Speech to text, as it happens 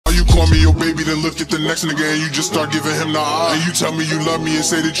call me your baby, then look at the next nigga and you just start giving him the eye. And you tell me you love me and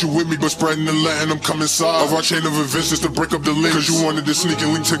say that you with me, but spreading the letting them come inside of our chain of events just to break up the link. Cause you wanted to sneak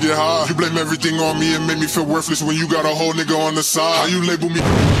and link to get high. You blame everything on me and make me feel worthless when you got a whole nigga on the side. How you label me?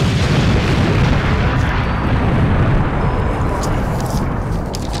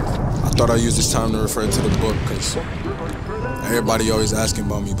 I thought I'd use this time to refer to the book, cause everybody always asking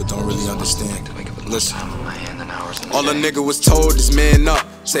about me but don't really understand. Listen, all a nigga was told is man up.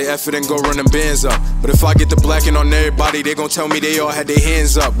 Say F it and go run them bands up. But if I get the blacking on everybody, they gon' tell me they all had their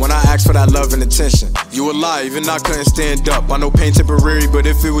hands up when I asked for that love and attention. You a lie, even I couldn't stand up. I know pain temporary, but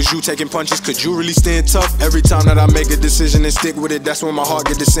if it was you taking punches, could you really stand tough? Every time that I make a decision and stick with it, that's when my heart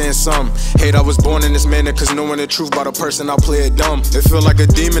get to saying something. Hate I was born in this manner, cause knowing the truth about a person, I'll play it dumb. It feel like a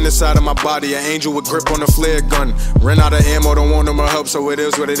demon inside of my body, an angel with grip on a flare gun. Ran out of ammo, don't want no more help, so it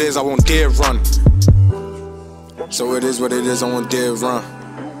is what it is, I won't dare run. So it is what it is, I won't dare run.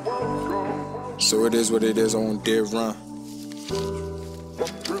 So it is what it is, I won't dare run.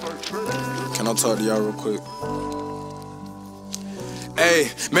 Can I talk to y'all real quick?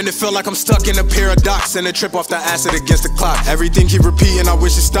 Hey, man, it feel like I'm stuck in a paradox and a trip off the acid against the clock. Everything keep repeating, I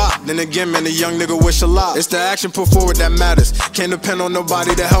wish it stopped. Then again, man, the young nigga wish a lot. It's the action put forward that matters. Can't depend on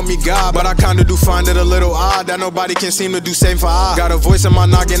nobody to help me God, but I kinda do find it a little odd that nobody can seem to do same for I. Got a voice in my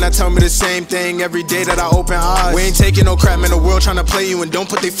noggin that tell me the same thing every day that I open eyes. We ain't taking no crap, man, the world tryna play you and don't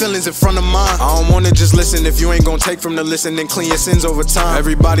put their feelings in front of mine. I don't wanna just listen if you ain't gon' take from the listen, then clean your sins over time.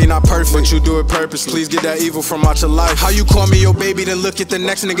 Everybody not perfect, but you do it purposely. Please get that evil from out your life. How you call me your baby, then look at the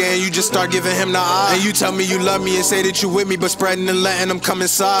next nigga and you just start giving him the eye. And you tell me you love me and say that you with me, but spreading and letting them come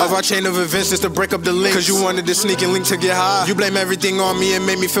inside of our chain of events just to break up the links. Cause you wanted to sneak and link to get high. You blame everything on me and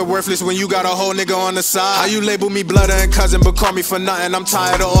make me feel worthless when you got a whole nigga on the side. How you label me brother and cousin but call me for nothing, I'm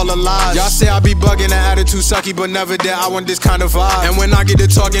tired of all the lies. Y'all say I be bugging and attitude sucky, but never that I want this kind of vibe. And when I get to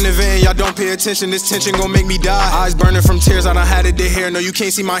talking and venting, y'all don't pay attention, this tension gon' make me die. Eyes burning from tears, I done had it, they hair. No, you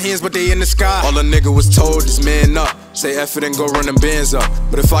can't see my hands, but they in the sky. All a nigga was told is man up. Say F it and go run them bands up.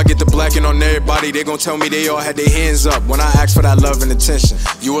 But if I get the blacking on everybody, they gon' tell me they all had their hands up when I asked for that love and attention.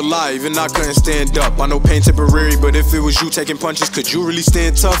 You a lie, even I couldn't stand up. I know pain temporary, but if it was you taking punches, could you really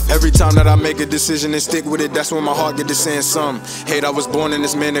stand tough? Every time that I make a decision and stick with it, that's when my heart get to saying something. Hate I was born in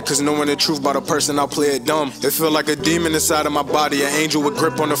this manner, cause knowing the truth about a person, I'll play it dumb. It feel like a demon inside of my body, an angel with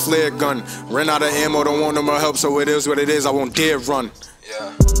grip on a flare gun. Ran out of ammo, don't want no more help, so it is what it is, I won't dare run.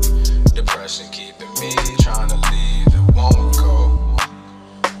 Yeah, depression keeping me, trying to leave, it won't go.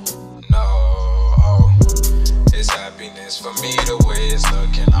 No, it's happiness for me the way it's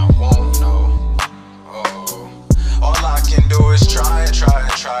looking, I won't know. Oh, all I can do is try and try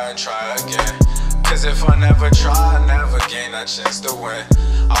and try and try again. Cause if I never try, I never gain a chance to win.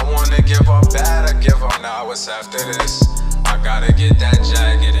 I wanna give up bad, I give up now, what's after this? I gotta get that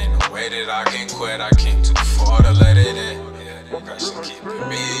jag, it ain't no way that I can quit. I came too far to let it in. Yeah, depression keeping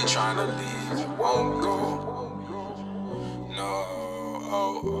me, trying to leave, it won't go.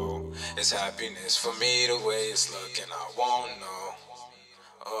 No, it's happiness for me the way it's looking, I won't know.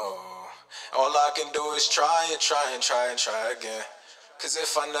 Oh, all I can do is try and try and try and try again. Cause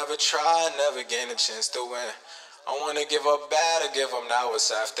if I never try, I never gain a chance to win. I wanna give up bad or give up now, what's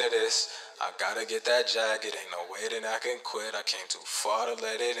after this? I gotta get that jag, it ain't no way that I can quit. I came too far to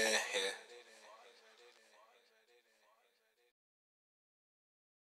let it in, yeah.